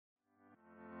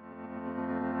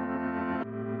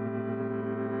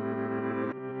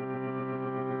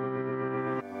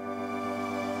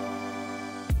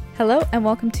Hello and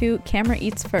welcome to Camera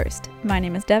Eats First. My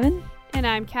name is Devin. And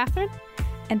I'm Catherine.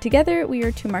 And together we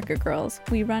are two market girls.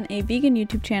 We run a vegan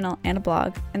YouTube channel and a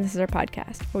blog, and this is our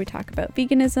podcast where we talk about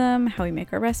veganism, how we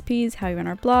make our recipes, how we run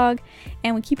our blog,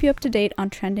 and we keep you up to date on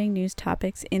trending news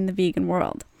topics in the vegan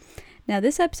world. Now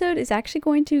this episode is actually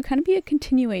going to kind of be a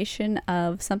continuation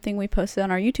of something we posted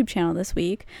on our YouTube channel this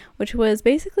week, which was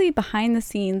basically behind the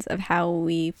scenes of how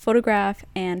we photograph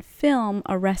and film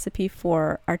a recipe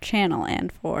for our channel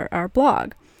and for our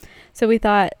blog. So we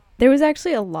thought there was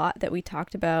actually a lot that we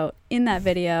talked about in that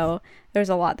video. There's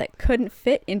a lot that couldn't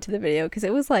fit into the video because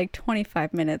it was like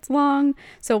 25 minutes long.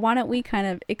 So why don't we kind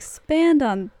of expand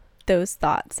on those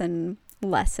thoughts and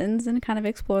lessons and kind of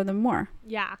explore them more?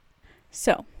 Yeah.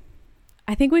 So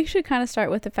I think we should kind of start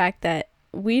with the fact that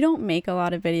we don't make a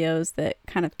lot of videos that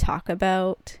kind of talk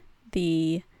about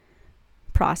the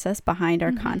process behind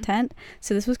our content.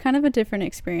 So this was kind of a different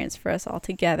experience for us all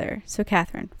together. So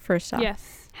Catherine, first off,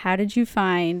 Yes. how did you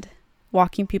find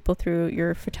walking people through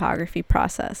your photography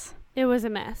process? It was a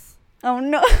mess. Oh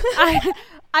no. I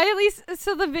at least,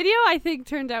 so the video I think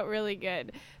turned out really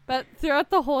good. But throughout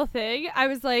the whole thing, I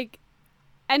was like,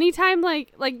 anytime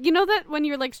like you know that when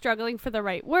you're like struggling for the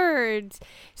right words,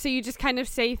 so you just kind of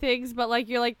say things, but like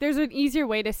you're like, there's an easier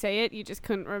way to say it, you just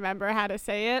couldn't remember how to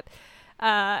say it,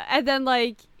 and then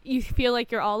like you feel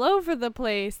like you're all over the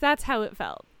place. That's how it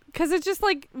felt, because it's just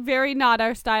like very not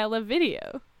our style of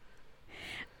video.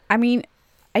 I mean,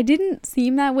 I didn't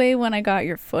seem that way when I got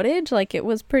your footage. Like it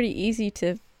was pretty easy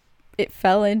to, it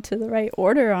fell into the right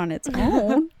order on its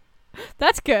own.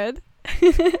 That's good.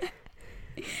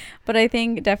 But I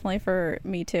think definitely for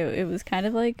me too, it was kind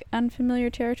of like unfamiliar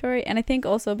territory. And I think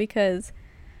also because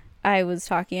I was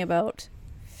talking about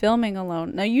filming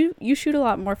alone. Now you shoot a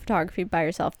lot more photography by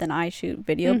yourself than I shoot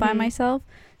video by myself.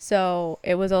 So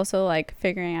it was also like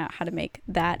figuring out how to make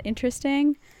that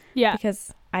interesting. Yeah.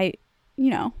 Because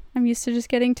I'm used to just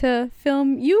getting to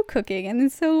film you cooking, and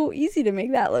it's so easy to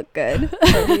make that look good. Or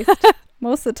at least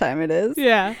most of the time it is.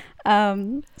 Yeah.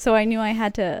 So I knew I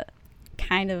had to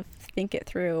kind of think it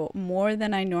through more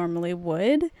than I normally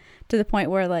would, to the point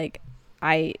where like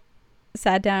I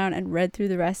sat down and read through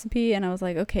the recipe and I was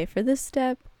like, okay, for this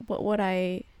step,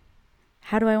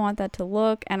 how do I want that to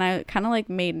look? And I kind of like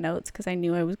made notes because I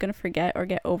knew I was going to forget or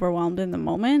get overwhelmed in the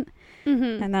moment.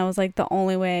 And that was like the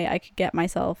only way I could get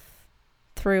myself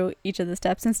through each of the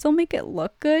steps and still make it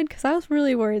look good, because I was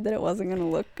really worried that it wasn't going to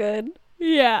look good.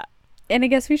 Yeah. And I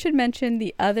guess we should mention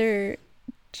the other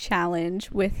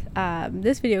challenge with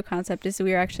this video concept is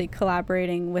we are actually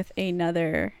collaborating with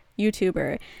another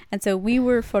YouTuber, and so we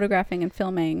were photographing and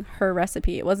filming her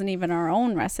recipe. It wasn't even our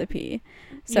own recipe.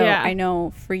 So yeah. I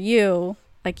know for you,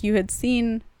 like, you had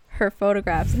seen her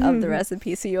photographs of the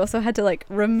recipe, so you also had to like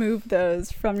remove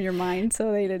those from your mind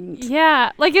so they didn't.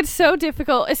 Yeah, like it's so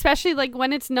difficult, especially like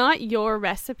when it's not your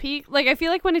recipe. Like I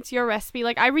feel like when it's your recipe,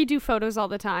 like I redo photos all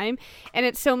the time, and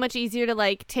it's so much easier to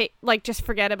like take, like, just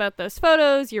forget about those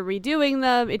photos. You're redoing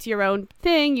them, it's your own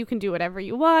thing, you can do whatever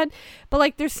you want. But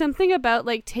like there's something about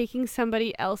like taking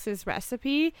somebody else's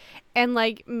recipe and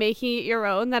like making it your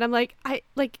own that I'm like,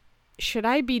 should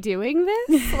I be doing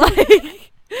this?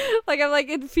 Like I'm like,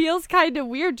 it feels kind of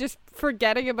weird just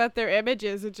forgetting about their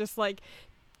images and just like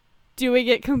doing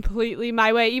it completely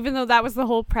my way, even though that was the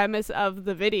whole premise of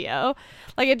the video.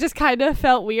 Like it just kind of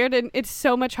felt weird, and it's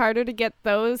so much harder to get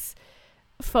those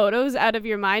photos out of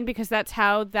your mind because that's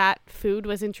how that food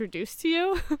was introduced to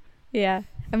you. Yeah.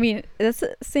 I mean, that's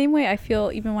the same way I feel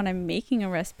even when I'm making a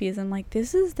recipe, is I'm like,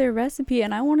 this is their recipe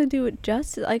and I want to do it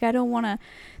justice. Like, I don't want to,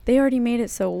 they already made it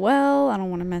so well, I don't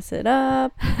want to mess it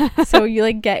up. So you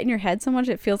like get in your head so much,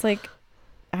 it feels like,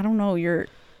 I don't know, you're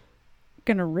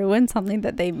going to ruin something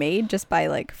that they made just by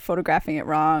like photographing it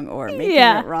wrong or making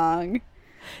it wrong.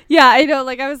 Yeah, I know.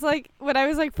 Like I was like, when I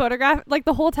was like photographing, like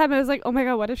the whole time I was like, oh my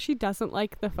God, what if she doesn't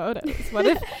like the photos?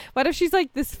 What if she's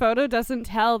like, this photo doesn't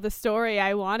tell the story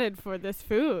I wanted for this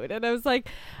food? And I was like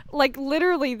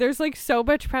literally there's like so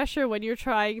much pressure when you're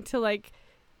trying to like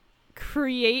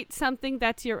create something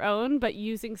that's your own, but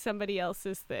using somebody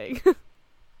else's thing.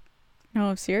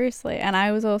 No, seriously. And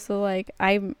I was also like,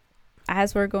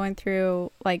 as we're going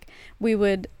through, like we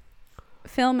would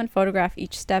film and photograph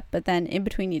each step, but then in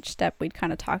between each step we'd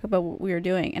kind of talk about what we were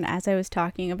doing. And as I was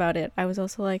talking about it, I was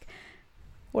also like,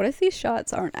 what if these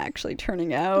shots aren't actually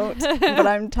turning out but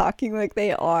I'm talking like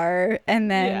they are? And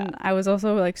then I was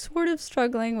also like sort of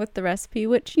struggling with the recipe,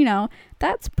 which, you know,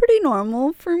 that's pretty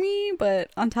normal for me, but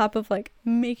on top of like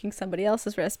making somebody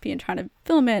else's recipe and trying to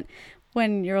film it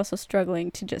when you're also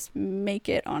struggling to just make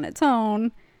it on its own,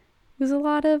 it was a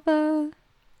lot of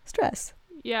stress.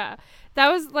 Yeah,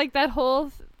 that was like that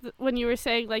whole when you were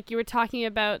saying like you were talking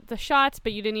about the shots,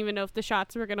 but you didn't even know if the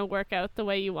shots were going to work out the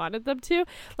way you wanted them to.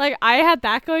 Like I had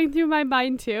that going through my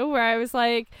mind too, where I was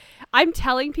like, I'm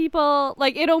telling people,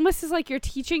 like it almost is like you're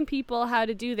teaching people how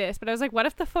to do this, but I was like, what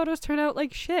if the photos turn out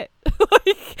like shit?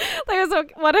 I was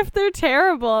like, what if they're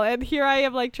terrible? And here I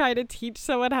am like trying to teach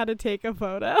someone how to take a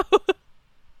photo.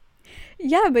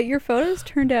 Yeah, but your photos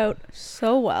turned out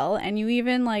so well, and you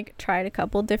even like tried a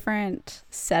couple different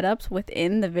setups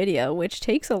within the video, which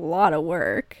takes a lot of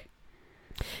work.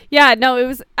 Yeah, no, it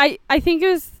was I think it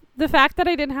was the fact that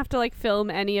I didn't have to like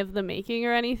film any of the making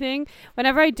or anything.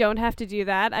 Whenever I don't have to do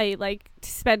that, I like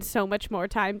spend so much more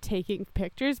time taking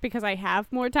pictures because I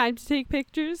have more time to take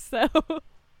pictures. So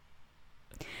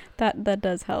that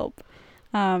does help.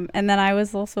 And then I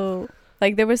was also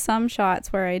like, there was some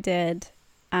shots where I did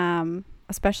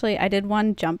especially I did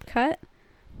one jump cut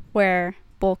where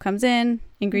bowl comes in,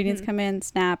 ingredients come in,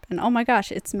 snap, and oh my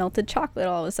gosh, it's melted chocolate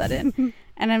all of a sudden.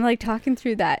 And I'm like talking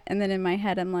through that, and then in my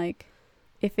head I'm like,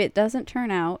 if it doesn't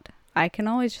turn out, I can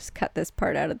always just cut this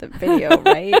part out of the video,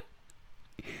 right?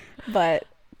 But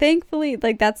thankfully,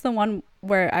 like that's the one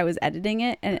where I was editing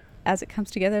it, and as it comes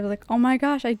together, I was like, oh my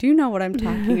gosh, I do know what I'm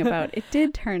talking about. It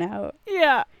did turn out.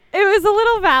 Yeah. It was a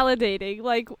little validating,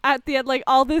 like at the end, like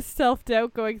all this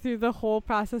self-doubt going through the whole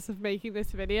process of making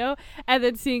this video and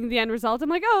then seeing the end result. I'm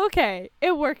like, oh, okay,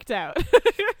 it worked out.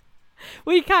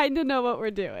 We kind of know what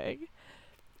we're doing.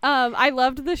 I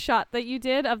loved the shot that you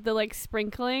did of the like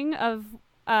sprinkling of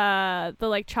the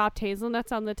like chopped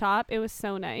hazelnuts on the top. It was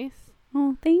so nice.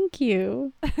 Oh, thank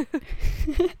you.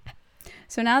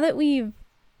 So now that we've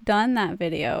done that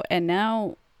video and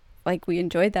now like we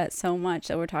enjoyed that so much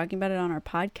that we're talking about it on our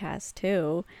podcast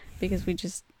too, because we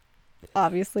just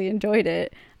obviously enjoyed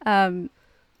it.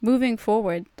 Moving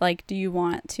forward, like, do you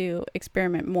want to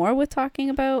experiment more with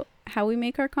talking about how we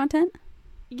make our content?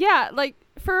 Yeah, like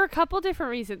for a couple different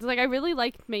reasons. Like I really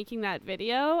liked making that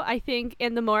video, I think,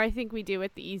 and the more I think we do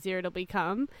it, the easier it'll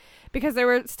become, because there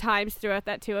were times throughout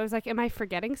that too I was like, am I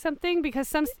forgetting something?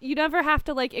 Because you never have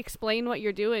to like explain what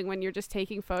you're doing when you're just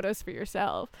taking photos for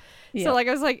yourself. Yeah. So like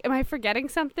I was like, am I forgetting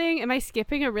something? Am I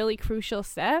skipping a really crucial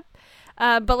step?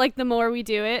 But like the more we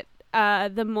do it,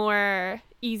 the more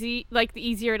easy, like the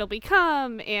easier it'll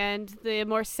become, and the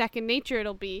more second nature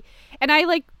it'll be. And I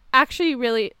like actually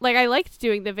really like, I liked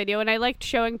doing the video and I liked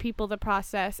showing people the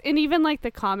process, and even like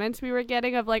the comments we were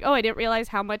getting of like, oh, I didn't realize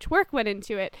how much work went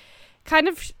into it, kind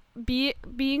of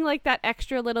being like that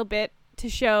extra little bit to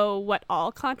show what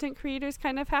all content creators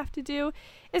kind of have to do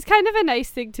is kind of a nice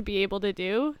thing to be able to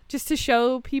do, just to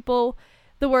show people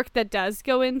the work that does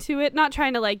go into it, not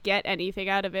trying to like get anything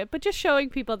out of it, but just showing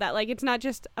people that like it's not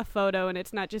just a photo and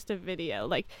it's not just a video,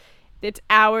 like it's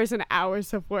hours and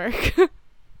hours of work.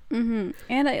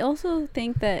 And I also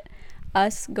think that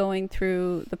us going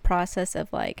through the process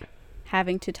of like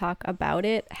having to talk about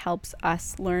it helps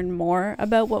us learn more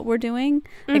about what we're doing.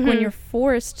 Like when you're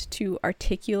forced to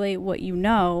articulate what you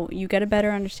know, you get a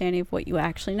better understanding of what you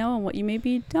actually know and what you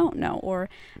maybe don't know, or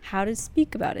how to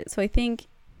speak about it. So I think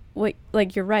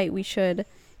you're right, we should,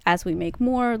 as we make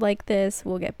more like this,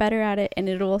 we'll get better at it, and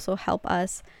it'll also help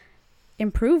us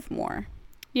improve more.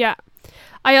 Yeah.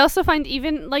 I also find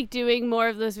even like doing more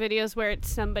of those videos where it's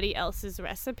somebody else's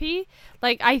recipe,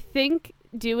 like I think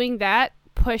doing that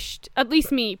pushed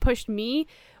me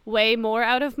way more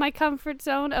out of my comfort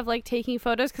zone of like taking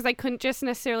photos, because I couldn't just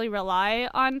necessarily rely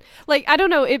on, like, I don't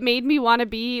know, it made me want to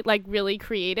be like really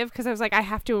creative, because I was like, I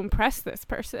have to impress this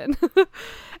person.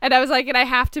 And I was like, and I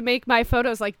have to make my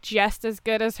photos like just as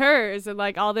good as hers and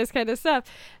like all this kind of stuff.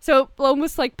 So it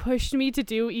almost like pushed me to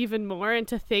do even more and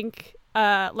to think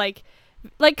like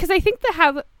because I think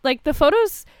the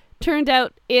photos turned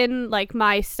out in like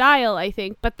my style, I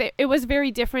think, but it was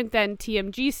very different than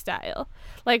TMG style.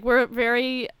 Like we're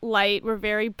very light, we're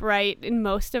very bright in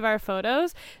most of our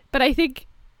photos, but I think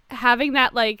having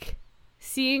that, like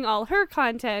seeing all her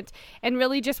content and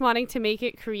really just wanting to make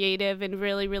it creative and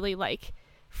really, really like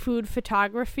food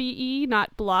photography-y,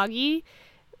 not bloggy,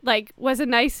 like was a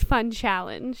nice fun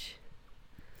challenge.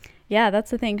 Yeah,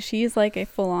 that's the thing. She's like a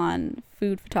full-on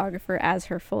food photographer as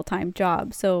her full-time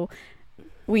job. So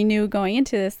we knew going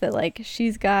into this that like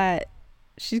she's going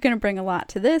to bring a lot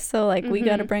to this. So like we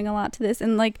got to bring a lot to this.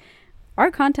 And like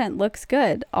our content looks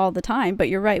good all the time. But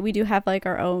you're right. We do have like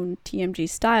our own TMG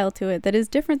style to it that is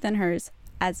different than hers,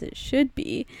 as it should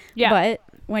be. Yeah. But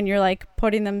when you're like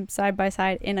putting them side by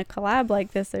side in a collab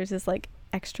like this, there's this like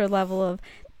extra level of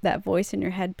that voice in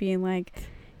your head being like,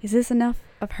 is this enough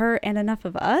of her and enough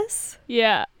of us?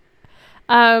 Yeah.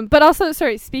 But also,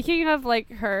 sorry, speaking of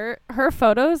like her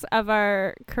photos of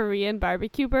our Korean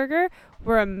barbecue burger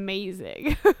were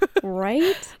amazing.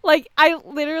 Right? Like, I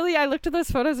looked at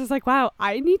those photos, I was like, wow,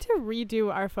 I need to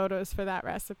redo our photos for that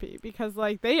recipe because,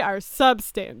 like, they are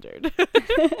substandard.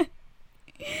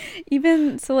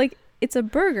 Even so, like, it's a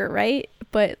burger, right?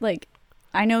 But like,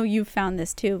 I know you've found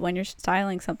this too. When you're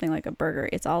styling something like a burger,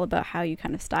 it's all about how you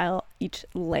kind of style each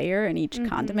layer and each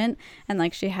condiment. And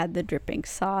like, she had the dripping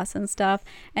sauce and stuff,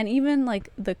 and even like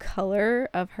the color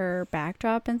of her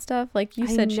backdrop and stuff. Like you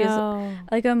said, she has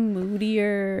like a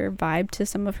moodier vibe to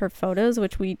some of her photos,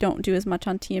 which we don't do as much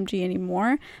on TMG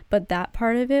anymore. But that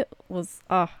part of it was,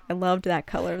 I loved that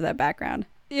color of that background.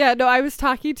 Yeah, no, I was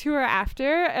talking to her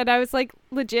after, and I was like,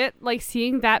 legit, like,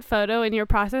 seeing that photo in your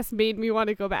process made me want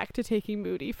to go back to taking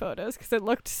moody photos because it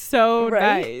looked so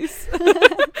nice.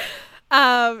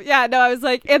 Yeah, no, I was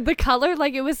like, and the color,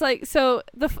 like, it was like, so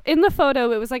in the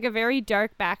photo, it was like a very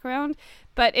dark background,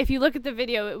 but if you look at the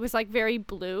video, it was like very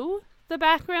blue, the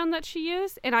background that she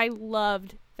used, and I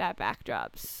loved that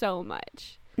backdrop so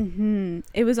much.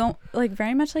 It was like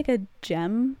very much like a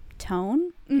gem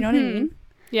tone. You know what I mean?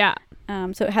 Yeah.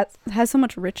 So it has so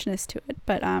much richness to it.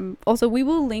 But also, we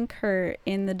will link her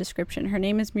in the description. Her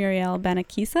name is Muriel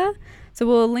Benakisa. So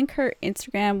we'll link her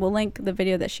Instagram. We'll link the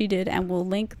video that she did, and we'll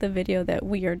link the video that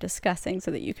we are discussing so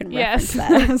that you can reference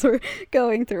that as we're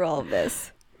going through all of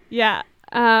this. Yeah.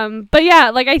 But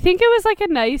yeah, like, I think it was like a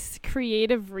nice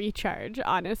creative recharge,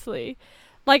 honestly.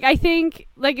 Like, I think,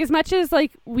 like, as much as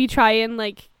like we try and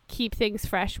like keep things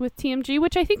fresh with TMG,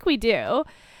 which I think we do,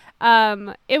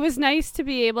 it was nice to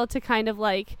be able to kind of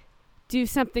like do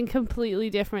something completely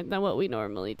different than what we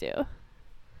normally do.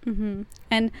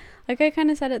 And like I kind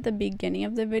of said at the beginning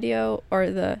of the video or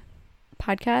the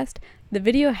podcast, the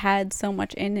video had so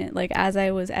much in it. Like, as I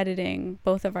was editing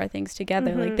both of our things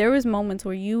together, like, there was moments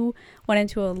where you went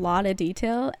into a lot of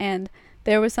detail, and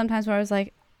there was sometimes where I was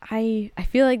like, I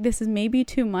feel like this is maybe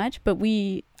too much, but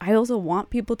I also want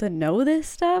people to know this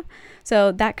stuff.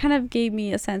 So that kind of gave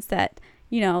me a sense that,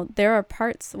 you know, there are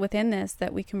parts within this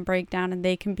that we can break down and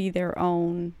they can be their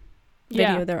own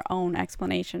video, their own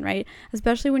explanation, right?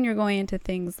 Especially when you're going into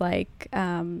things like,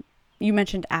 you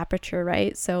mentioned aperture,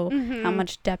 right? So how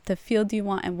much depth of field do you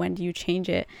want and when do you change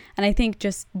it? And I think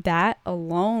just that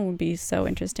alone would be so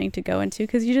interesting to go into,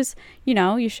 because you just, you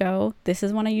know, you show this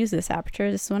is when I use this aperture,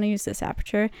 this is when I use this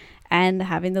aperture, and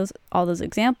having all those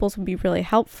examples would be really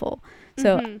helpful.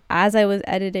 So as I was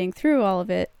editing through all of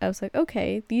it, I was like,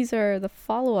 okay, these are the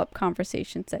follow-up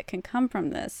conversations that can come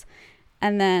from this.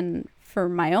 And then for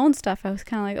my own stuff, I was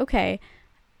kind of like, okay,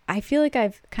 I feel like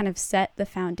I've kind of set the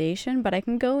foundation, but I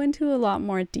can go into a lot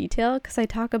more detail because I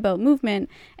talk about movement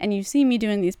and you see me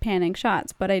doing these panning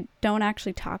shots, but I don't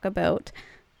actually talk about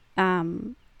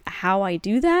how I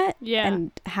do that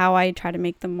and how I try to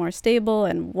make them more stable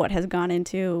and what has gone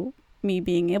into me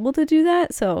being able to do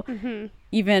that. So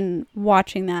even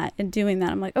watching that and doing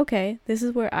that, I'm like, okay, this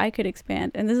is where I could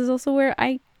expand, and this is also where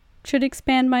I should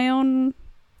expand my own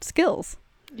skills.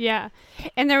 Yeah.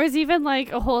 And there was even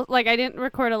like a whole, like, I didn't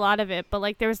record a lot of it, but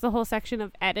like there was the whole section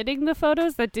of editing the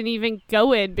photos that didn't even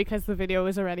go in because the video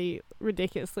was already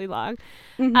ridiculously long.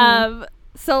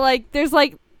 So like there's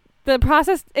like the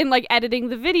process in like editing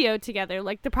the video together,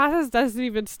 like the process doesn't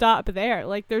even stop there.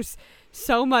 Like there's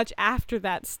so much after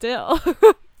that still.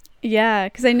 Yeah,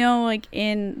 because I know like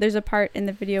there's a part in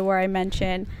the video where I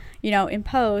mention, you know, in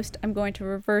post, I'm going to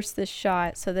reverse this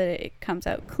shot so that it comes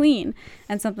out clean,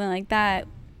 and something like that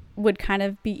would kind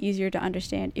of be easier to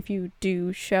understand if you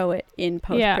do show it in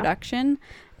post-production.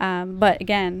 But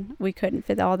again, we couldn't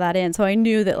fit all that in. So I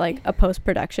knew that like a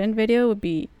post-production video would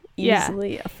be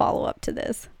easily a follow-up to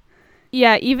this.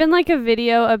 Yeah, even like a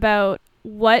video about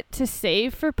what to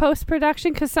save for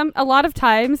post-production, because a lot of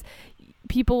times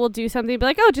people will do something and be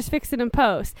like, oh, just fix it in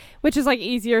post, which is like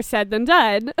easier said than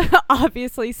done,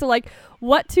 obviously. So like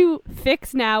what to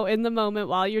fix now in the moment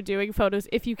while you're doing photos,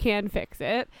 if you can fix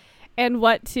it, and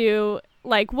what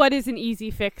is an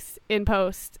easy fix in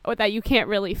post or that you can't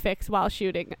really fix while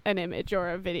shooting an image or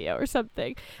a video or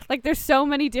something. Like there's so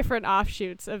many different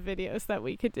offshoots of videos that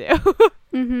we could do.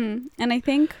 And I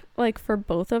think like for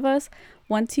both of us,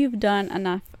 once you've done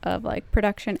enough of like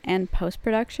production and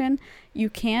post-production, you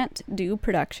can't do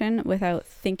production without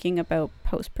thinking about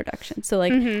post-production. So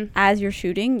like as you're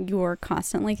shooting, you're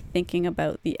constantly thinking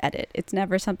about the edit. It's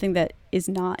never something that is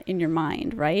not in your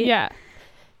mind, right? Yeah.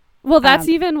 Well, that's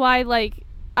even why, like,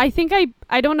 I think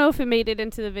I don't know if it made it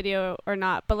into the video or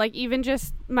not, but like even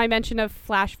just my mention of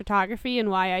flash photography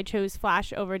and why I chose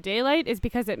flash over daylight is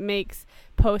because it makes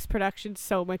post-production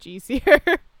so much easier.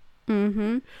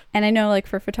 Mm-hmm. And I know, like,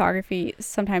 for photography,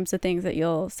 sometimes the things that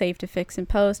you'll save to fix in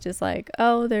post is like,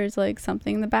 oh, there's like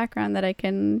something in the background that I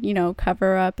can,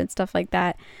 cover up and stuff like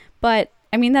that. But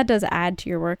I mean, that does add to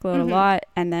your workload a lot.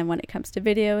 And then when it comes to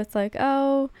video, it's like,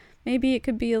 oh, maybe it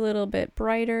could be a little bit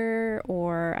brighter,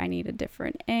 or I need a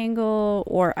different angle,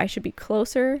 or I should be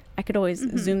closer. I could always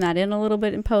zoom that in a little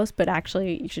bit in post, but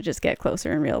actually you should just get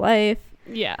closer in real life.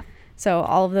 Yeah. So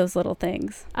all of those little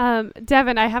things.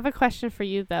 Devin, I have a question for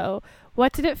you though.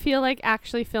 What did it feel like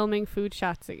actually filming food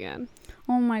shots again?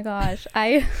 Oh my gosh.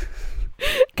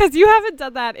 Because you haven't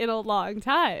done that in a long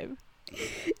time.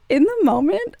 In the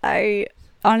moment, I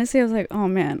was like, oh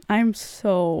man, I'm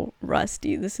so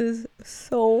rusty. This is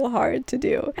so hard to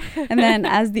do. And then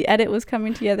as the edit was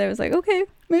coming together, I was like, okay,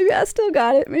 maybe I still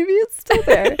got it. Maybe it's still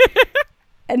there.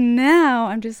 And now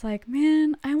I'm just like,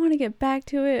 man, I want to get back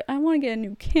to it. I want to get a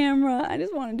new camera. I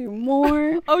just want to do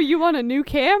more. Oh, you want a new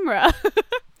camera?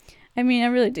 I mean, I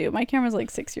really do. My camera's like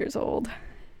 6 years old.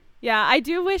 Yeah, I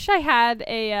do wish I had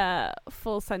a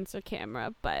full sensor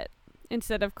camera, but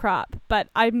instead of crop. But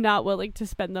I'm not willing to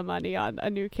spend the money on a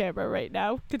new camera right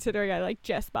now, considering I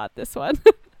just bought this one.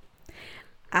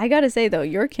 I gotta say though,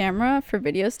 your camera for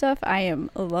video stuff, I am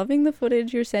loving the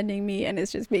footage you're sending me, and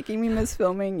it's just making me miss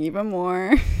filming even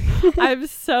more. I'm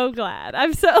so glad.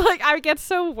 I'm so I get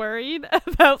so worried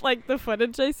about the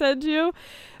footage I send you,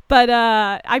 but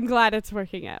I'm glad it's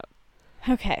working out.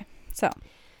 Okay, so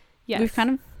yes,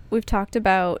 we've talked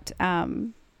about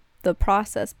the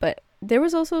process, but there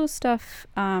was also stuff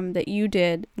that you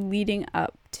did leading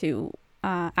up to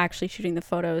actually shooting the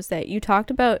photos that you talked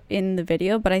about in the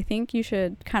video, but I think you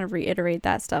should kind of reiterate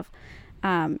that stuff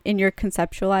in your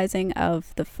conceptualizing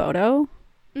of the photo,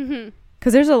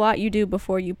 because there's a lot you do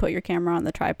before you put your camera on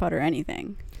the tripod or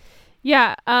anything.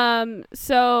 Yeah,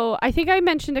 so I think I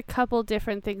mentioned a couple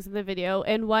different things in the video,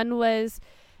 and one was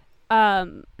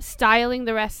styling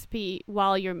the recipe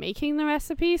while you're making the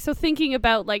recipe. So thinking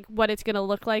about what it's going to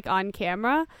look like on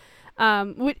camera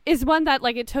is one that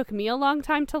it took me a long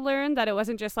time to learn, that it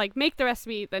wasn't just make the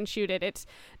recipe then shoot it. It's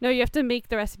no, you have to make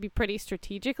the recipe pretty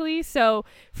strategically. So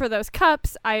for those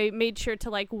cups, I made sure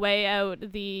to weigh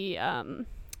out the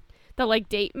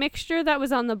date mixture that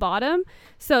was on the bottom,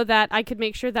 so that I could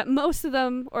make sure that most of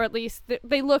them, or at least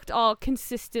they looked all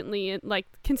consistently in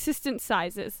consistent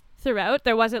sizes throughout.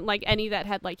 There wasn't any that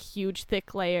had huge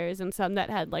thick layers and some that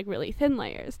had really thin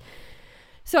layers.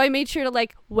 So I made sure to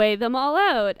weigh them all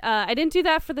out. I didn't do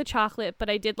that for the chocolate, but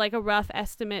I did a rough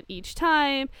estimate each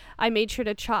time. I made sure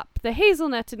to chop the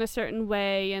hazelnuts in a certain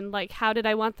way, and how did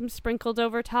I want them sprinkled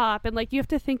over top, and you have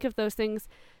to think of those things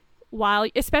while,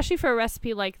 especially for a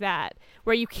recipe like that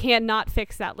where you cannot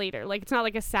fix that later. It's not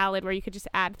like a salad where you could just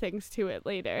add things to it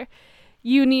later.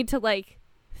 You need to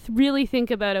really think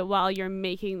about it while you're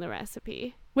making the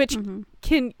recipe, which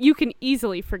you can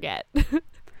easily forget.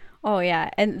 Oh yeah,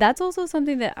 and that's also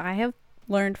something that I have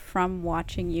learned from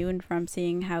watching you and from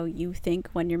seeing how you think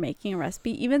when you're making a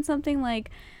recipe. Even something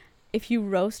if you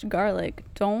roast garlic,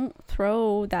 don't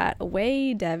throw that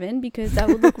away, Devin, because that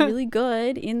would look really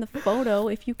good in the photo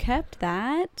if you kept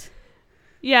that.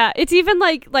 Yeah, it's even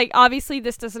obviously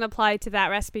this doesn't apply to that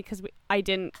recipe because I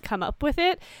didn't come up with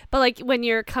it. But when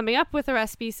you're coming up with a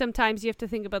recipe, sometimes you have to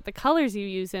think about the colors you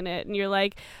use in it, and you're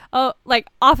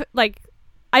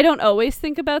I don't always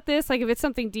think about this. If it's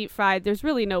something deep fried, there's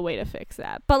really no way to fix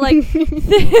that. But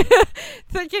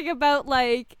thinking about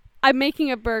I'm making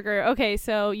a burger. Okay,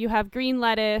 so you have green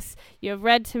lettuce, you have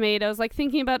red tomatoes,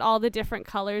 thinking about all the different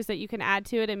colors that you can add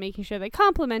to it and making sure they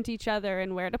complement each other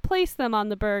and where to place them on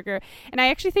the burger. And I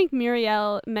actually think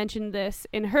Muriel mentioned this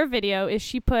in her video, is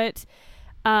she put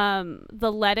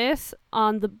the lettuce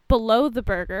on below the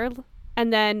burger,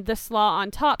 and then the slaw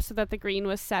on top, so that the green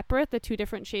was separate, the two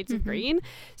different shades of green.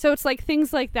 So it's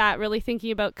things like that, really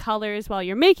thinking about colors while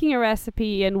you're making a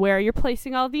recipe and where you're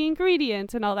placing all the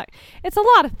ingredients and all that. It's a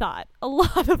lot of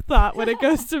thought when it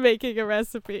goes to making a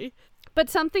recipe. But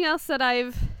something else that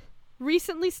I've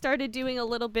recently started doing a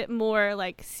little bit more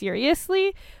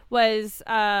seriously was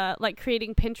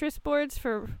creating Pinterest boards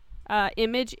for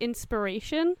image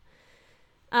inspiration.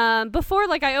 Before,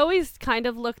 I always kind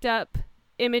of looked up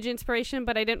image inspiration,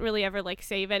 but I didn't really ever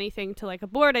save anything to a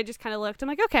board. I just kind of looked,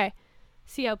 I'm okay,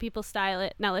 see how people style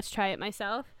it, now let's try it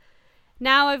myself.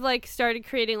 Now I've started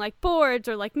creating boards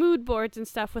or mood boards and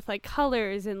stuff with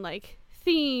colors and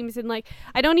themes, and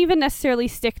I don't even necessarily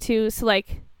stick to, so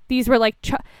these were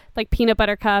peanut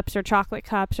butter cups or chocolate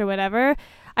cups or whatever.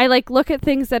 I like look at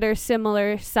things that are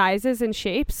similar sizes and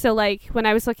shapes. So like when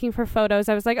I was looking for photos,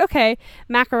 I was like, okay,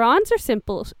 macarons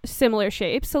are similar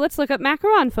shapes. So let's look up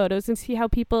macaron photos and see how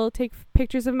people take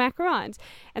pictures of macarons.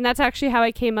 And that's actually how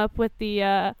I came up with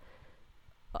the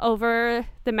over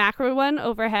the macro one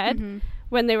overhead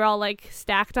when they were all like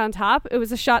stacked on top. It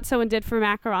was a shot someone did for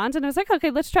macarons, and I was like,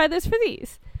 okay, let's try this for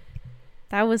these.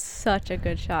 That was such a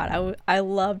good shot. I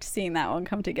loved seeing that one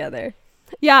come together.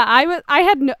 Yeah, I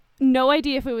had no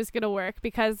idea if it was gonna work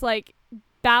because like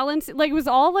balance, like it was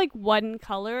all like one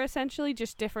color essentially,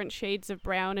 just different shades of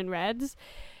brown and reds,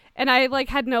 and I like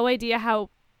had no idea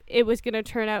how it was gonna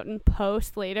turn out in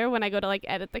post later when I go to like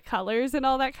edit the colors and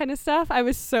all that kind of stuff. I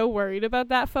was so worried about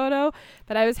that photo,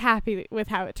 but I was happy with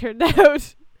how it turned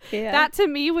out. Yeah. That to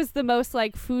me was the most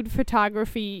like food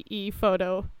photography-y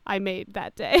photo I made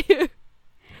that day.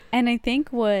 And I think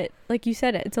what, like you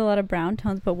said, it's a lot of brown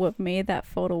tones, but what made that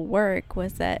photo work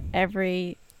was that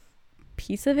every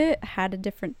piece of it had a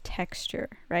different texture,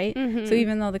 right? So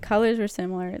even though the colors were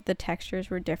similar, the textures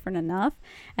were different enough.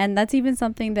 And that's even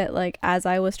something that, like, as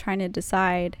I was trying to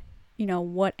decide, you know,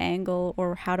 what angle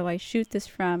or how do I shoot this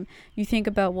from, you think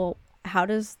about, well, how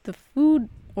does the food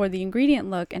or the ingredient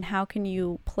look and how can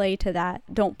you play to that?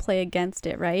 Don't play against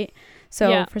it, right?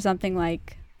 So for something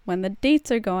like when the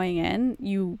dates are going in,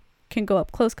 you can go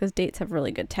up close because dates have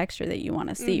really good texture that you want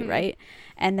to see, right?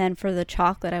 And then for the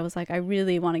chocolate, I was like, I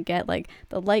really want to get like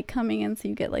the light coming in so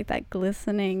you get like that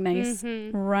glistening, nice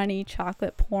runny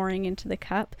chocolate pouring into the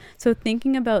cup. So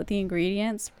thinking about the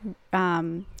ingredients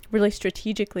really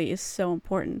strategically is so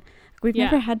important. We've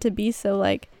never had to be so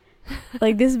like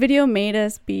this video made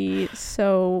us be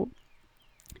so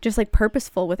just like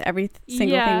purposeful with every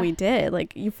single thing we did.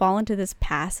 Like you fall into this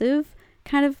passive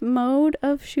kind of mode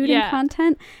of shooting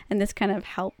content, and this kind of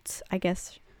helped, I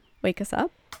guess, wake us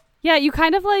up. Yeah, you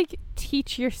kind of like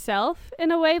teach yourself in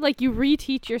a way, like you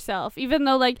reteach yourself, even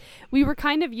though like we were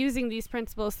kind of using these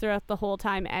principles throughout the whole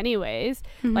time anyways,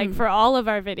 like for all of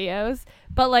our videos,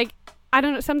 but like I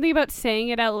don't know, something about saying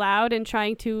it out loud and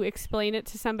trying to explain it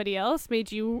to somebody else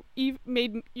made you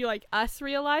like us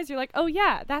realize, you're like, oh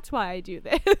yeah, that's why I do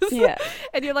this.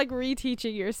 And you're like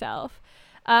reteaching yourself.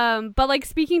 But like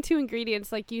speaking to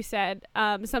ingredients, like you said,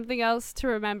 something else to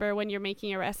remember when you're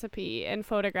making a recipe and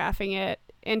photographing it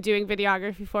and doing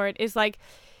videography for it is like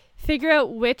figure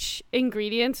out which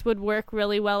ingredients would work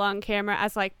really well on camera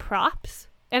as like props.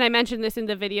 And I mentioned this in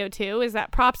the video too, is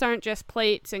that props aren't just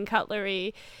plates and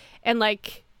cutlery and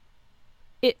like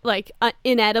it like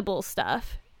inedible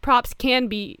stuff. Props can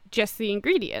be just the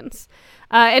ingredients.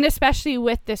 And especially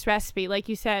with this recipe, like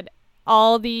you said,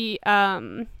 all the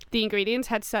ingredients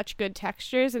had such good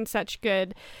textures and such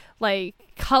good like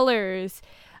colors,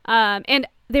 and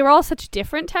they were all such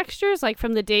different textures, like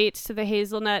from the dates to the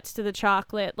hazelnuts to the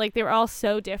chocolate. Like they were all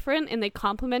so different and they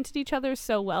complemented each other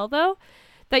so well though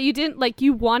that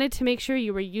you wanted to make sure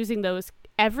you were using those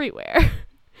everywhere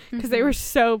because they were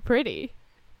so pretty.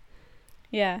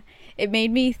 Yeah, it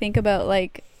made me think about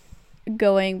like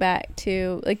going back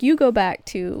to, like, you go back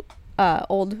to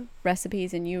old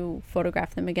recipes and you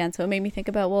photograph them again, so it made me think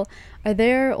about, well, are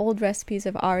there old recipes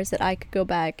of ours that I could go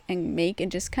back and make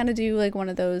and just kind of do like one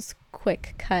of those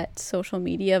quick cut social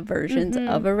media versions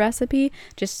of a recipe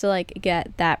just to like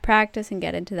get that practice and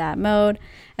get into that mode.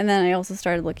 And then I also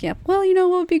started looking up, well, you know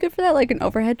what would be good for that, like an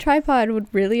overhead tripod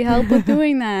would really help with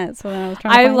doing that. So then I was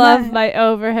trying to love my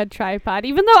overhead tripod,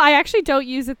 even though I actually don't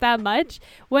use it that much.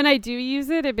 When I do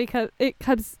use it, it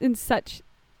comes in such,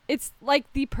 it's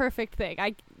like the perfect thing.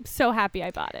 I'm so happy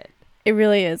I bought it. It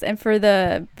really is. And for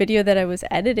the video that I was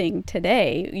editing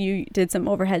today, you did some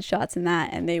overhead shots in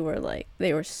that, and they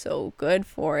were so good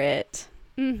for it.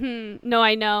 No,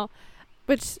 I know.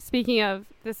 Which, speaking of,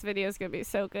 this video is going to be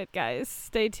so good, guys.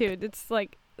 Stay tuned. It's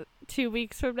like 2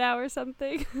 weeks from now or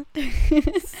something.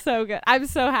 So good. I'm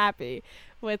so happy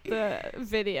with the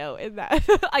video in that.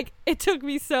 Like, it took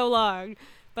me so long,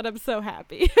 but I'm so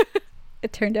happy.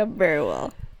 It turned out very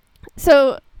well.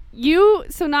 So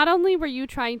not only were you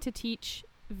trying to teach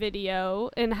video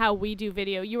and how we do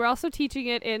video, you were also teaching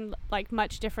it in like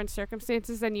much different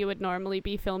circumstances than you would normally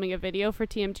be filming a video for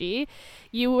TMG.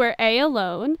 You were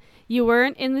alone, you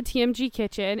weren't in the TMG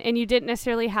kitchen, and you didn't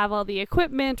necessarily have all the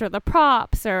equipment or the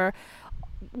props or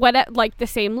what, like the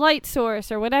same light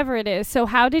source or whatever it is. So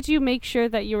how did you make sure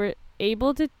that you were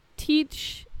able to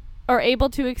teach or able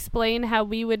to explain how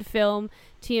we would film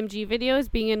TMG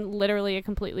videos being in literally a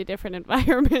completely different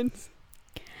environment?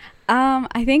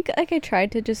 I think like I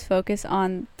tried to just focus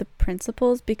on the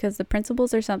principles, because the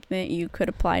principles are something that you could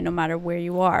apply no matter where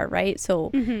you are, right?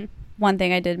 So one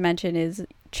thing I did mention is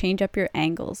change up your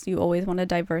angles. You always want to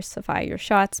diversify your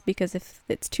shots, because if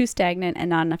it's too stagnant and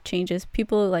not enough changes,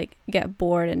 people like get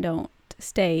bored and don't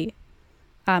stay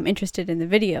interested in the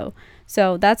video.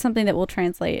 So that's something that will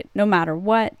translate no matter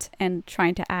what, and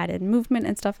trying to add in movement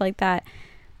and stuff like that.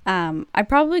 I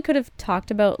probably could have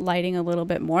talked about lighting a little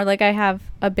bit more. Like I have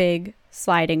a big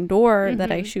sliding door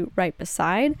that I shoot right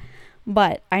beside,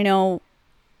 but I know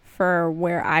for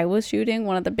where I was shooting,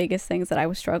 one of the biggest things that I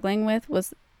was struggling with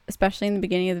was, especially in the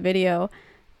beginning of the video,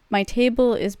 my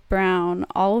table is brown.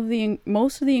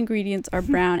 Most of the ingredients are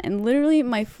brown, and literally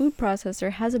my food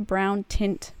processor has a brown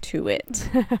tint to it.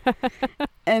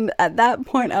 And at that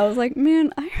point I was like,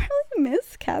 man, I really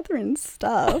miss Catherine's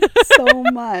stuff so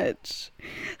much.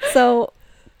 So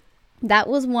that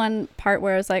was one part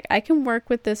where I was like, I can work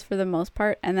with this for the most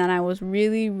part. And then I was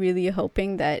really, really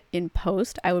hoping that in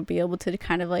post I would be able to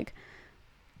kind of like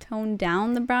tone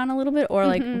down the brown a little bit, or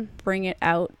like bring it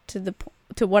out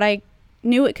to what I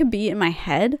knew it could be in my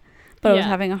head, but I was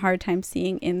having a hard time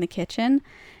seeing in the kitchen.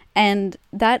 And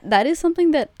that is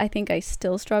something that I think I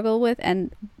still struggle with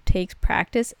and takes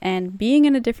practice, and being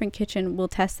in a different kitchen will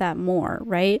test that more,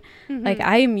 right? Like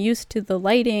I am used to the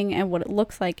lighting and what it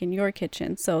looks like in your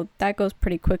kitchen, so that goes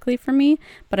pretty quickly for me,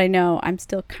 but I know I'm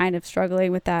still kind of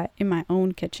struggling with that in my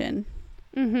own kitchen.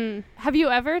 Have you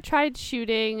ever tried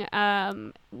shooting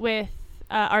with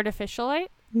artificial light?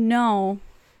 No,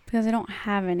 because I don't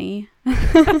have any.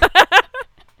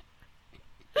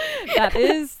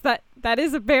 That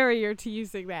is a barrier to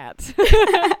using that.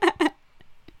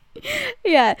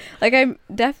 Yeah, like I'm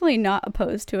definitely not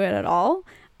opposed to it at all.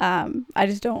 I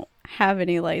just don't have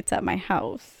any lights at my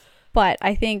house. But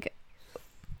I think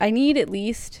I need at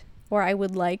least, or I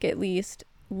would like at least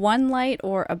one light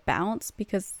or a bounce,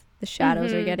 because the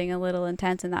shadows are getting a little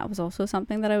intense, and that was also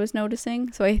something that I was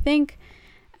noticing. So I think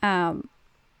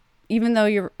even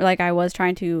though I was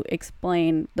trying to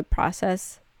explain the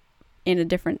process in a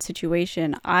different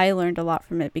situation, I learned a lot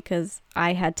from it, because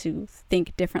I had to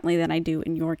think differently than I do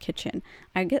in your kitchen.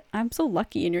 I'm so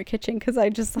lucky in your kitchen, because I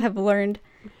just have learned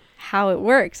how it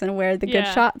works and where the good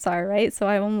shots are, right? So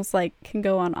I almost like can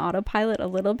go on autopilot a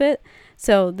little bit.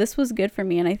 So this was good for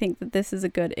me, and I think that this is a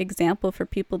good example for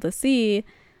people to see,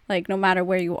 like no matter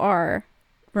where you are,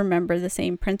 remember the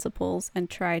same principles and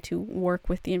try to work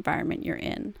with the environment you're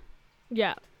in.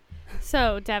 Yeah.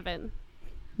 So Devin,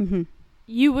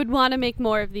 you would want to make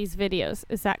more of these videos,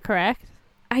 is that correct?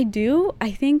 I do.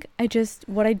 I think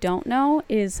what I don't know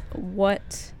is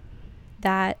what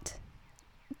that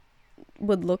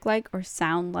would look like or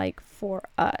sound like for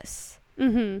us.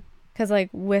 Because like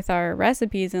with our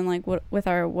recipes and like with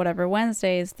our whatever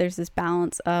Wednesdays, there's this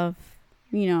balance of,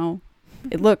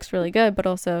 it looks really good, but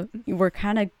also we're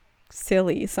kind of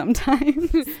silly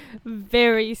sometimes.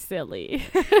 Very silly.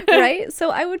 Right?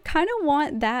 So I would kind of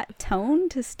want that tone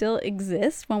to still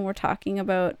exist when we're talking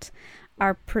about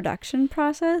our production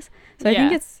process. So I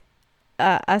think it's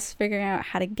us figuring out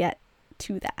how to get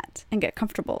to that and get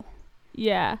comfortable.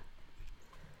 Yeah.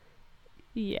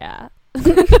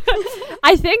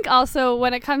 I think also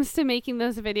when it comes to making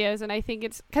those videos, and I think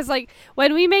it's because like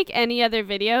when we make any other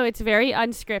video, it's very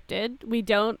unscripted. We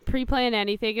don't pre-plan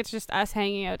anything. It's just us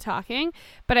hanging out talking.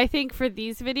 But I think for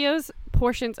these videos,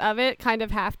 portions of it kind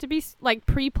of have to be like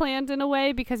pre-planned in a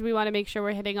way, because we want to make sure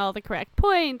we're hitting all the correct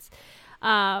points.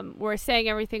 We're saying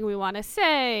everything we want to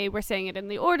say. We're saying it in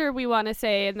the order we want to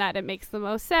say, and that it makes the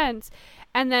most sense.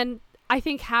 And then I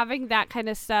think having that kind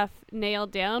of stuff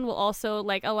nailed down will also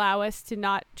like allow us to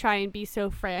not try and be so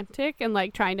frantic and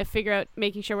like trying to figure out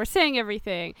making sure we're saying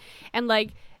everything. And like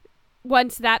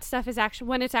once that stuff is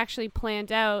when it's actually planned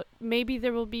out, maybe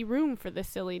there will be room for the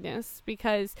silliness,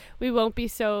 because we won't be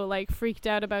so like freaked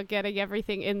out about getting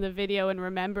everything in the video and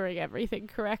remembering everything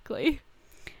correctly.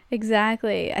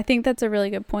 Exactly. I think that's a really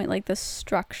good point. Like the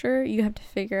structure, you have to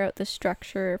figure out the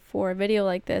structure for a video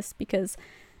like this, because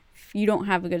if you don't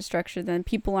have a good structure, then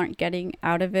people aren't getting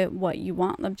out of it what you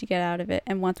want them to get out of it.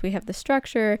 And once we have the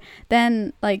structure,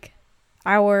 then like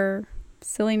our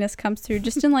silliness comes through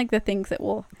just in like the things that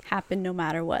will happen no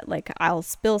matter what. Like I'll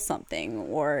spill something,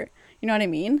 or you know what I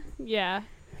mean? Yeah.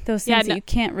 Those things that you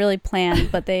can't really plan,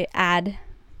 but they add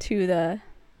to the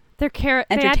entertainment.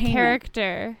 They add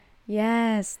character.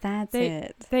 Yes, that's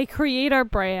it. They create our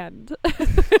brand.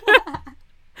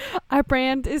 Our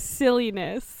brand is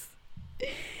silliness.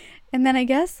 And then I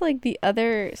guess like the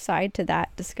other side to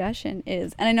that discussion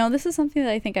is, and I know this is something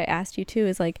that I think I asked you too,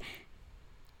 is like,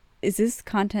 is this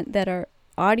content that our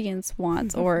audience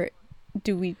wants, or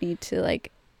do we need to like,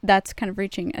 that's kind of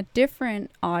reaching a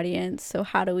different audience? So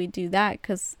how do we do that?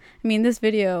 Because I mean, this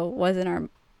video wasn't our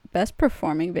best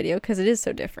performing video because it is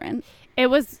so different. It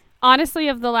was honestly,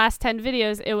 of the last 10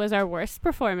 videos, it was our worst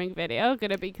performing video,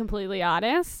 gonna be completely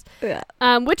honest. Yeah.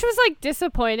 Which was like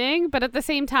disappointing, but at the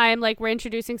same time, like we're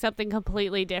introducing something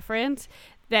completely different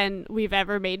than we've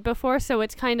ever made before, so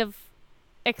it's kind of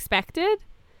expected.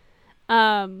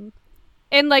 And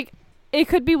like it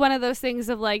could be one of those things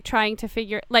of like trying to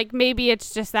figure, like maybe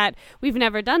it's just that we've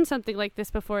never done something like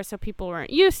this before, so people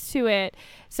weren't used to it.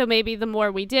 So maybe the more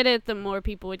we did it, the more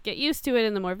people would get used to it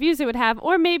and the more views it would have.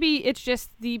 Or maybe it's just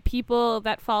the people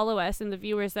that follow us and the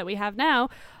viewers that we have now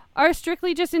are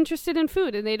strictly just interested in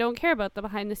food and they don't care about the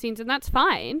behind the scenes, and that's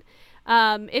fine.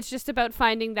 It's just about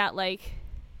finding that like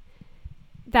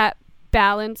that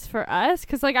balance for us,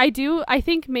 because like I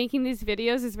think making these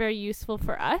videos is very useful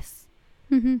for us.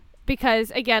 Mm-hmm.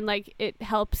 Because again, like it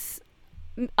helps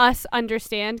us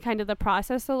understand kind of the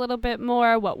process a little bit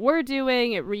more, what we're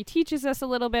doing. It reteaches us a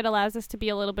little bit, allows us to be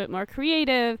a little bit more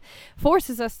creative,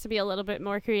 forces us to be a little bit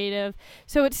more creative.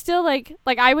 So it's still like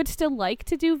I would still like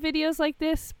to do videos like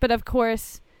this, but of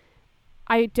course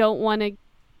I don't want to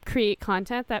create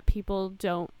content that people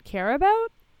don't care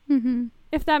about. Mm-hmm.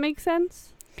 If that makes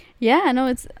sense. Yeah, no,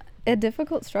 it's a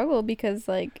difficult struggle because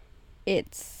like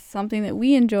it's something that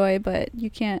we enjoy, but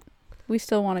we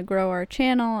still want to grow our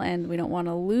channel and we don't want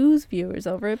to lose viewers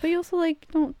over it, but you also like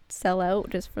don't sell out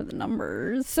just for the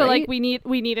numbers. So right? like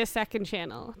we need a second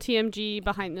channel, TMG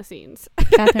behind the scenes.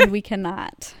 Catherine, we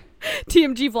cannot.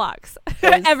 TMG vlogs.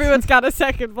 Everyone's got a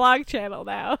second vlog channel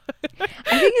now.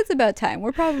 I think it's about time.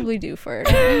 We're probably due for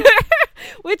it.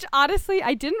 Which honestly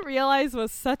I didn't realize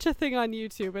was such a thing on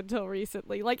YouTube until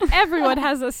recently. Like everyone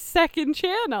has a second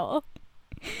channel.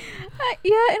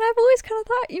 Yeah, and I've always kind of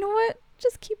thought, you know what?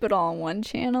 Just keep it all on one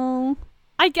channel.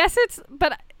 I guess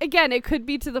but again, it could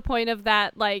be to the point of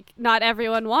that, like, not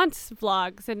everyone wants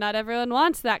vlogs and not everyone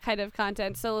wants that kind of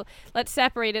content. So let's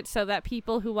separate it so that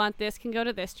people who want this can go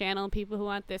to this channel and people who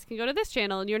want this can go to this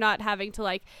channel. And you're not having to,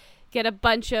 like, get a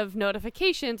bunch of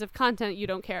notifications of content you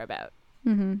don't care about.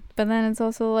 Mm-hmm. But then it's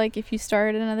also like if you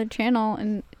start another channel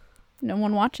and no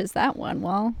one watches that one,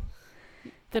 well...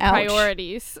 The ouch.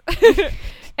 Priorities.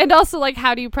 And also, like,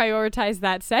 how do you prioritize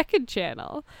that second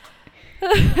channel?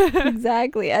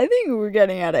 Exactly. I think we're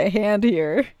getting out of hand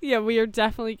here. Yeah, we are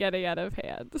definitely getting out of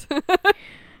hand.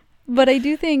 But I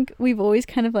do think we've always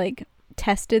kind of like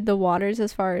tested the waters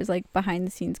as far as like behind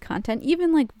the scenes content,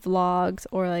 even like vlogs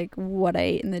or like what I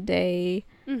ate in the day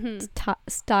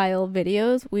style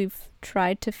videos. We've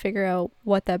tried to figure out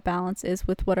what that balance is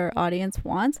with what our audience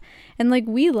wants. And like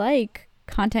we like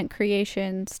content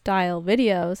creation style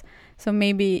videos, so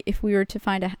maybe if we were to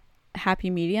find a happy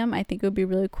medium, I think it would be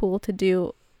really cool to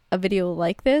do a video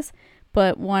like this,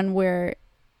 but one where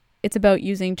it's about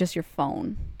using just your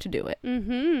phone to do it.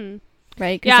 Mm-hmm.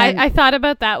 Right? Yeah, I thought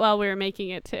about that while we were making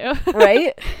it too.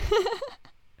 Right?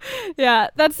 Yeah,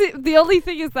 that's the only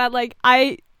thing is that like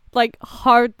I like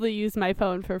hardly use my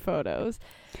phone for photos.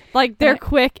 Like they're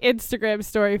quick Instagram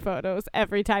story photos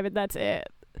every time and that's it.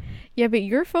 Yeah, but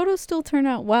your photos still turn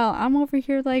out well. I'm over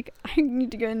here like, I need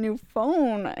to get a new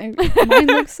phone. Mine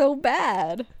looks so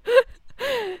bad.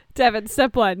 Devin,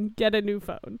 step 1, get a new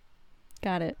phone.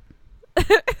 Got it.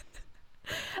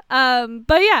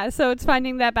 But yeah, so it's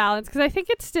finding that balance because I think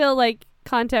it's still like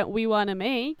content we want to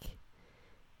make.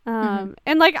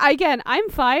 And like, again, I'm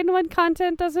fine when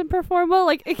content doesn't perform well.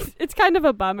 Like it's kind of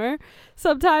a bummer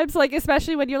sometimes, like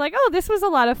especially when you're like, oh, this was a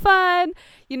lot of fun,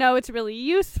 you know, it's really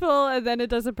useful, and then it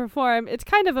doesn't perform. It's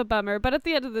kind of a bummer, but at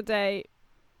the end of the day,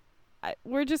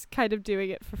 we're just kind of doing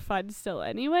it for fun still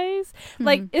anyways.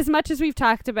 Like as much as we've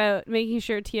talked about making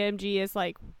sure TMG is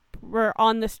like we're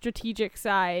on the strategic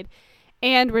side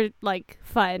and we're like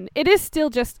fun, it is still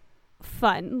just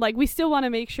fun. Like we still want to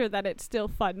make sure that it's still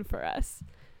fun for us.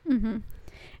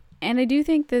 And I do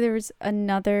think that there's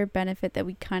another benefit that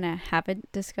we kind of haven't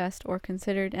discussed or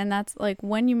considered, and that's like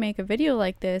when you make a video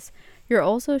like this, you're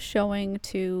also showing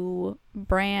to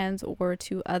brands or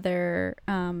to other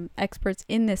experts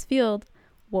in this field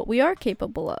what we are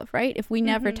capable of, right? If we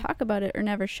never talk about it or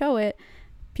never show it,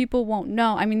 people won't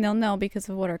know. I mean, they'll know because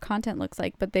of what our content looks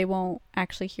like, but they won't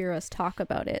actually hear us talk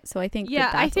about it. So I think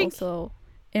that's also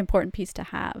an important piece to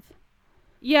have.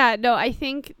 Yeah, no, I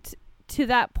think to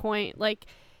that point, like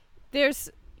there's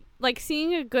like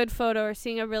seeing a good photo or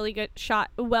seeing a really good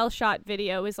well shot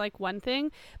video is like one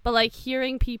thing, but like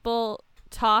hearing people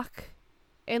talk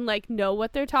and like know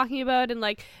what they're talking about and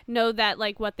like know that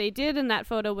like what they did in that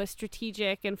photo was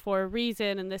strategic and for a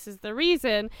reason and this is the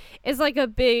reason is like a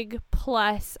big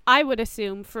plus, I would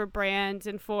assume, for brands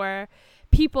and for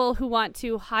people who want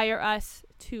to hire us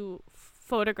to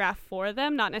photograph for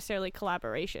them, not necessarily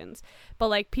collaborations, but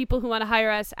like people who want to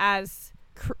hire us as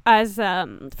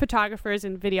photographers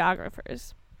and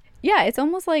videographers. Yeah, it's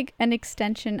almost like an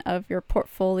extension of your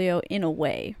portfolio in a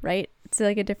way, right? It's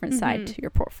like a different side to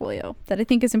your portfolio that I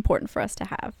think is important for us to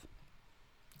have.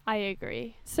 I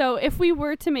agree. So if we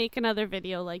were to make another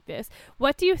video like this,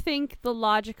 what do you think the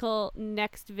logical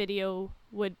next video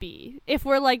would be? If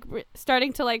we're like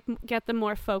starting to like get them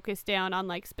more focused down on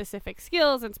like specific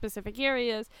skills and specific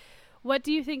areas, what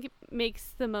do you think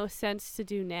makes the most sense to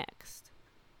do next?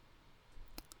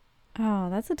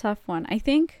 Oh, that's a tough one. I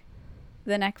think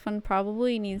the next one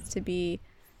probably needs to be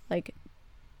like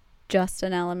just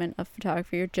an element of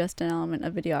photography or just an element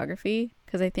of videography,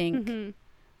 because I think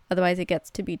otherwise it gets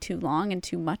to be too long and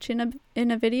too much in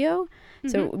a video.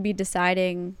 So it would be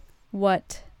deciding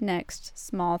what next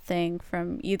small thing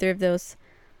from either of those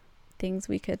things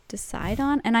we could decide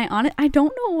on. And I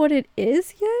don't know what it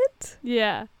is yet.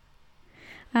 Yeah.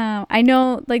 I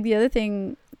know like the other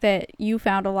thing that you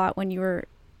found a lot when you were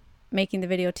making the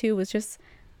video too was just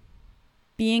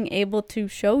being able to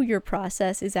show your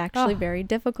process is actually very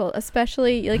difficult,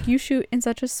 especially like you shoot in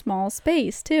such a small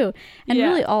space too. And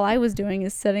really all I was doing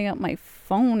is setting up my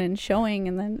phone and showing,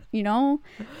 and then, you know,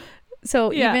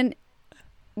 so even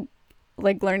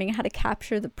like learning how to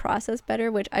capture the process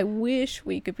better, which I wish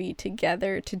we could be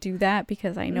together to do that,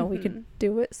 because I know we could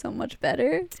do it so much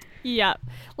better. Yeah.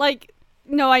 Like,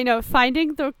 no, I know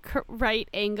finding the right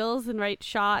angles and right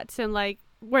shots and like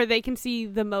where they can see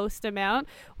the most amount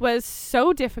was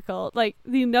so difficult. Like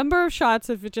the number of shots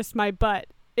of just my butt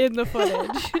in the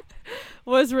footage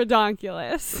was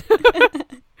redonkulous.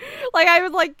 Like I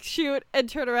would like shoot and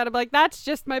turn around and be like, that's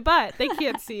just my butt. They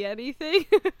can't see anything.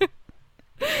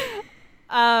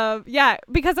 Yeah,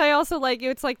 because I also like,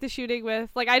 it's like the shooting with,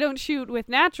 like, I don't shoot with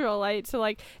natural light, so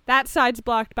like that side's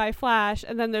blocked by flash,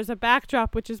 and then there's a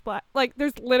backdrop which is black. Like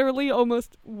there's literally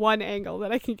almost one angle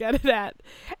that I can get it at,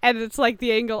 and it's like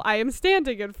the angle I am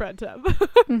standing in front of.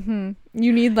 You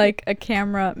need like a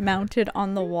camera mounted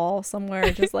on the wall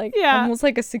somewhere, just like almost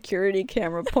like a security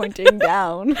camera pointing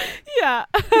down. Yeah.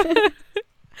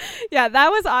 Yeah, that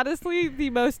was honestly the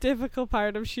most difficult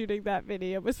part of shooting that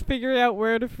video, was figuring out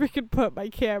where to freaking put my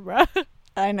camera.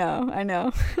 I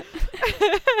know.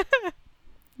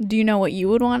 Do you know what you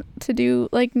would want to do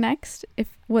like next?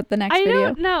 What the next video? I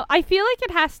don't know. I feel like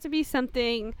it has to be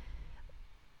something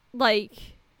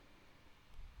like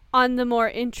on the more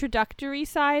introductory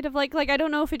side of like I don't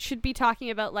know if it should be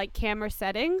talking about like camera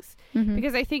settings,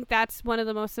 because I think that's one of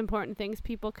the most important things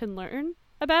people can learn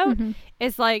about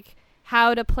is like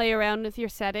how to play around with your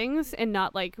settings and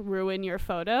not like ruin your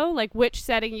photo, like which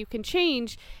setting you can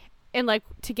change and like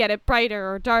to get it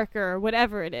brighter or darker or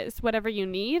whatever it is, whatever you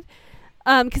need.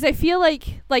 Because I feel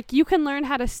like you can learn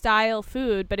how to style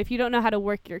food, but if you don't know how to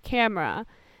work your camera,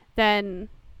 then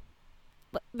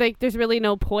like there's really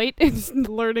no point in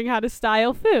learning how to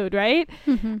style food, right?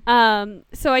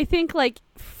 So I think like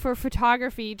for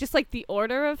photography, just like the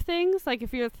order of things, like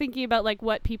if you're thinking about like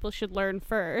what people should learn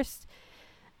first,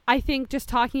 I think just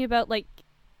talking about like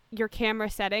your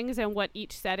camera settings and what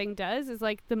each setting does is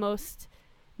like the most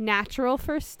natural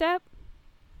first step.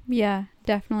 Yeah,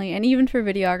 definitely. And even for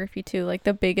videography too, like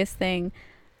the biggest thing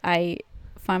I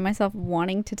find myself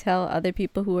wanting to tell other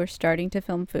people who are starting to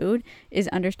film food is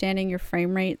understanding your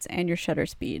frame rates and your shutter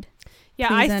speed. Yeah,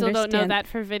 please I still don't know that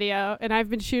for video, and I've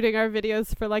been shooting our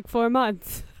videos for like 4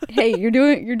 months. Hey, you're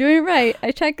doing it right.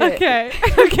 I check it.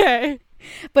 Okay.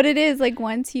 But it is like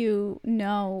once you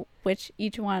know which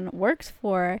each one works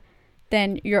for,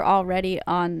 then you're already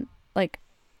on like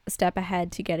a step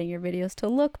ahead to getting your videos to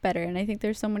look better. And I think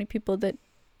there's so many people that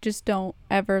just don't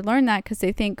ever learn that, because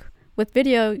they think with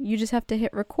video you just have to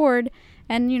hit record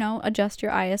and, you know, adjust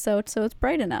your ISO so it's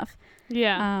bright enough.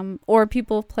 Yeah. Or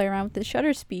people play around with the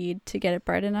shutter speed to get it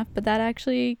bright enough, but that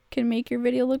actually can make your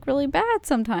video look really bad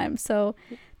sometimes. So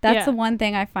that's the one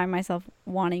thing I find myself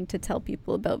wanting to tell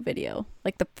people about video,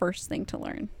 like the first thing to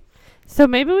learn. So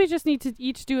maybe we just need to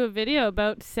each do a video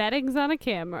about settings on a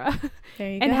camera. There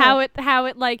you and go.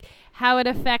 how it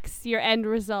affects your end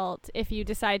result if you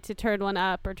decide to turn one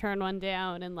up or turn one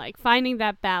down, and like finding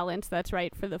that balance that's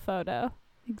right for the photo.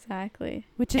 Exactly.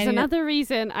 Which is another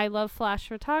reason I love flash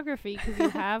photography, because you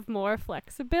have more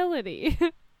flexibility.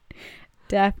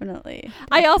 Definitely.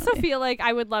 I also feel like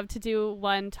I would love to do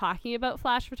one talking about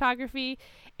flash photography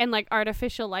and like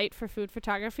artificial light for food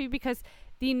photography, because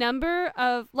the number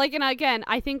of like, and again,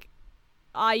 I think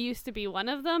I used to be one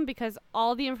of them, because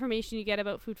all the information you get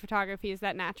about food photography is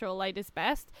that natural light is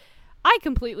best. I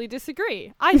completely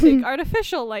disagree. I think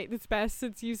artificial light is best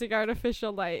since using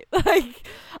artificial light. Like,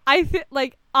 I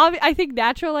think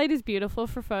natural light is beautiful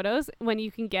for photos when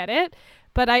you can get it,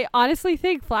 but I honestly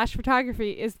think flash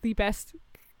photography is the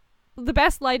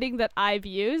best lighting that I've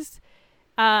used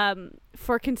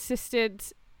for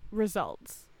consistent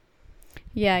results.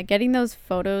 Yeah, getting those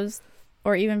photos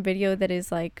or even video that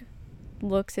is like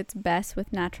looks its best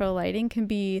with natural lighting can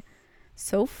be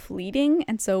so fleeting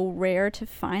and so rare to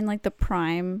find, like the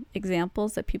prime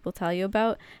examples that people tell you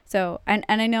about. So and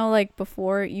I know, like,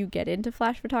 before you get into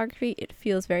flash photography, it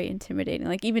feels very intimidating.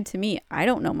 Like, even to me, I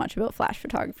don't know much about flash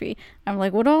photography. I'm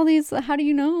like, what are all these, how do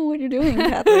you know what you're doing,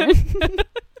 Catherine?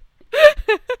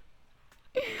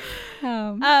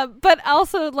 But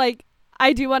also, like,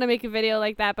 I do want to make a video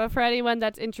like that, but for anyone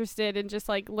that's interested in just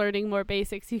like learning more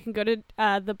basics, you can go to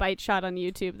the Bite Shot on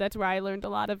YouTube. That's where I learned a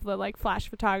lot of the like flash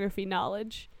photography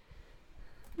knowledge.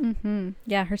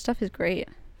 Yeah, her stuff is great.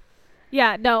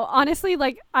 Yeah, no, honestly,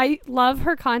 like, I love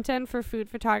her content for food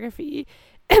photography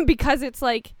because it's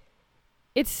like,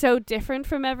 it's so different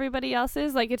from everybody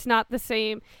else's. Like, it's not the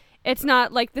same. It's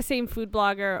not like the same food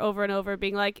blogger over and over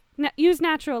being like, use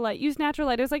natural light, use natural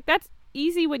light. It was like, that's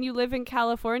easy when you live in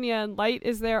California and light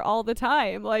is there all the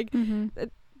time. Like, it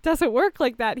doesn't work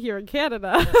like that here in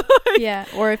Canada. Yeah,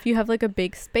 or if you have like a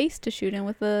big space to shoot in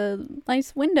with a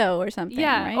nice window or something.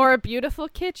 Yeah, right? or a beautiful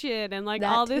kitchen and like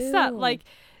That all this stuff. too. Like,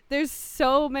 there's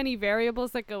so many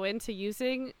variables that go into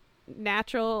using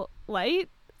natural light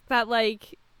that,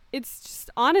 like, it's just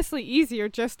honestly easier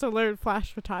just to learn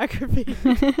flash photography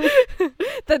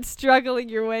than struggling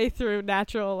your way through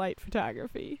natural light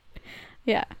photography.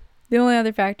 Yeah. The only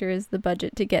other factor is the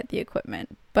budget to get the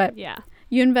equipment. But Yeah.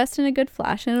 you invest in a good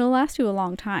flash and it'll last you a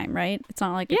long time, right? It's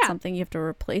not like it's Yeah. something you have to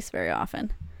replace very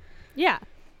often. Yeah.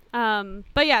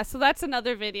 But yeah, so that's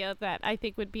another video that I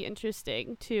think would be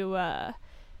interesting to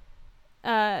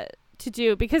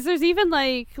do, because there's even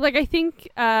like I think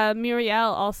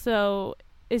Muriel also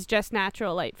is just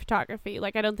natural light photography.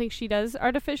 Like, I don't think she does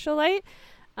artificial light.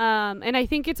 And I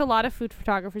think it's a lot of food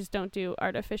photographers don't do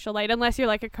artificial light unless you're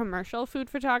like a commercial food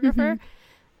photographer.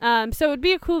 So it would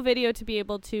be a cool video to be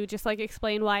able to just like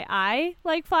explain why I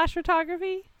like flash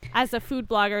photography as a food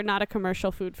blogger, not a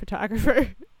commercial food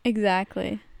photographer.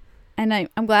 Exactly. And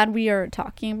I'm glad we are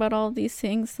talking about all of these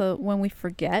things, so when we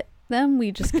forget them,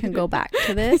 we just can go back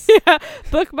to this. Yeah,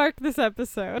 bookmark this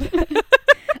episode.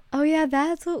 Oh yeah,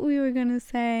 that's what we were gonna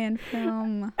say and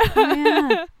film. Oh,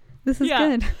 yeah. This is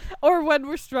good. Or when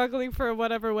we're struggling for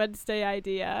whatever Wednesday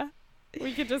idea,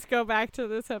 we could just go back to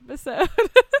this episode.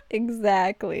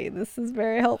 Exactly. This is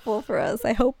very helpful for us.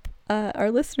 I hope our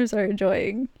listeners are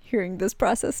enjoying hearing this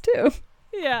process too.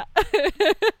 Yeah.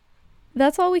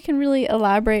 That's all we can really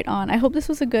elaborate on. I hope this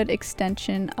was a good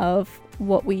extension of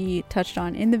what we touched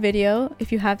on in the video.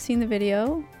 If you have seen the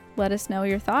video, let us know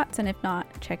your thoughts, and if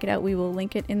not, check it out. We will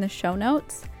link it in the show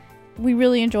notes. We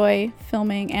really enjoy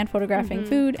filming and photographing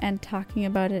food and talking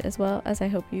about it, as well, as I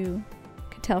hope you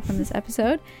could tell from this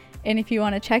episode. And if you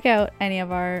want to check out any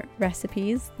of our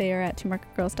recipes, they are at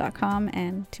twomarketgirls.com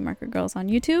and Two Market Girls on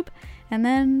YouTube. And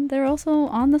then they're also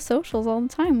on the socials all the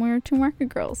time. We're Two Market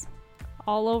Girls.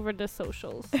 All over the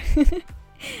socials.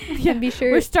 Yeah, be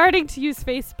sure. We're starting to use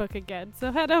Facebook again,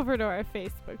 so head over to our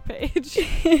Facebook page.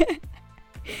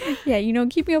 Yeah, you know,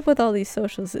 keeping up with all these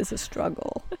socials is a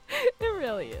struggle. It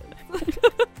really is.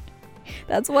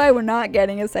 That's why we're not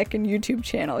getting a second YouTube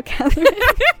channel, Catherine.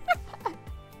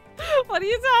 What are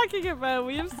you talking about?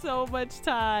 We have so much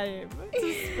time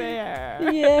to spare.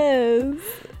 Yes.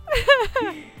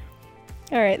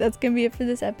 All right, that's going to be it for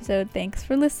this episode. Thanks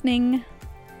for listening.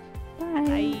 Bye.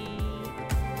 Bye.